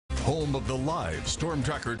home of the live Storm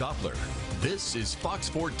Tracker Doppler. This is Fox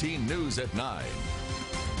 14 News at 9.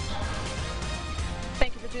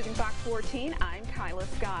 Thank you for choosing Fox 14. I'm Kyla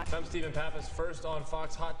Scott. I'm Stephen Pappas. First on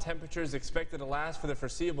Fox, hot temperatures expected to last for the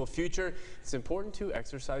foreseeable future. It's important to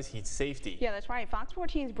exercise heat safety. Yeah, that's right. Fox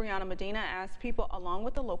 14's Brianna Medina asked people along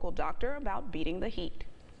with the local doctor about beating the heat.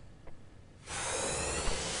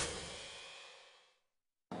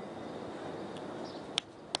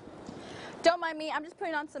 Don't mind me, I'm just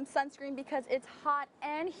putting on some sunscreen because it's hot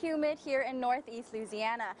and humid here in Northeast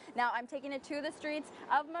Louisiana. Now I'm taking it to the streets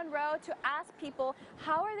of Monroe to ask people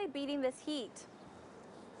how are they beating this heat.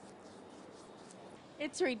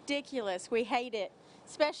 It's ridiculous. We hate it,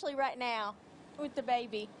 especially right now with the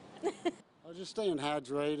baby. Just staying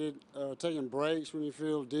hydrated, taking breaks when you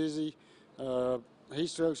feel dizzy. Heat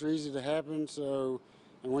strokes are easy to happen,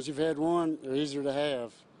 and once you've had one, they're easier to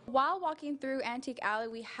have. While walking through Antique Alley,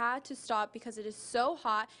 we had to stop because it is so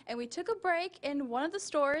hot, and we took a break in one of the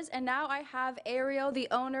stores, and now I have Ariel, the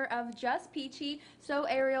owner of Just Peachy. So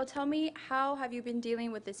Ariel, tell me, how have you been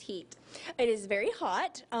dealing with this heat? It is very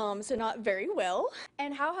hot, so not very well.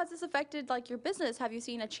 And how has this affected your business? Have you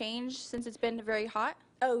seen a change since it's been very hot?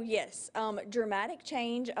 Oh yes, dramatic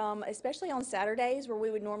change, especially on Saturdays where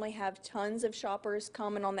we would normally have tons of shoppers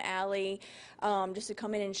coming on the alley just to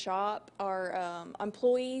come in and shop. Our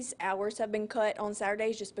employees' hours have been cut on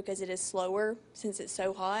Saturdays just because it is slower since it's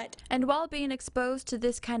so hot. And while being exposed to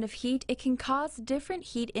this kind of heat, it can cause different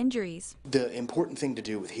heat injuries. The important thing to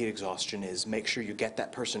do with heat exhaustion is make sure you get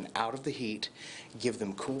that person out of the heat, give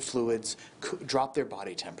them cool fluids, drop their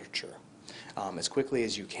body temperature as quickly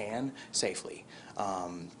as you can, safely.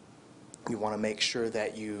 You want to make sure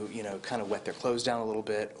that you kind of wet their clothes down a little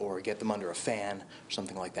bit or get them under a fan or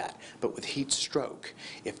something like that. But with heat stroke,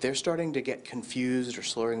 if they're starting to get confused or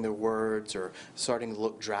slurring their words or starting to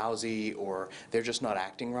look drowsy or they're just not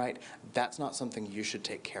acting right, that's not something you should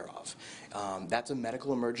take care of. That's a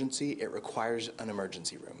medical emergency. It requires an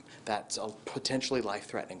emergency room. That's a potentially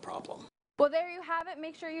life-threatening problem. Well, there you have it.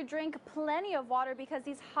 Make sure you drink plenty of water because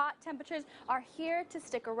these hot temperatures are here to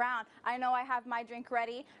stick around. I know I have my drink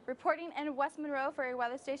ready. Reporting in West Monroe for your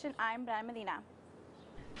weather station, I'm Brianna Medina.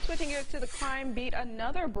 Switching gears to the crime beat,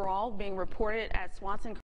 another brawl being reported at Swanson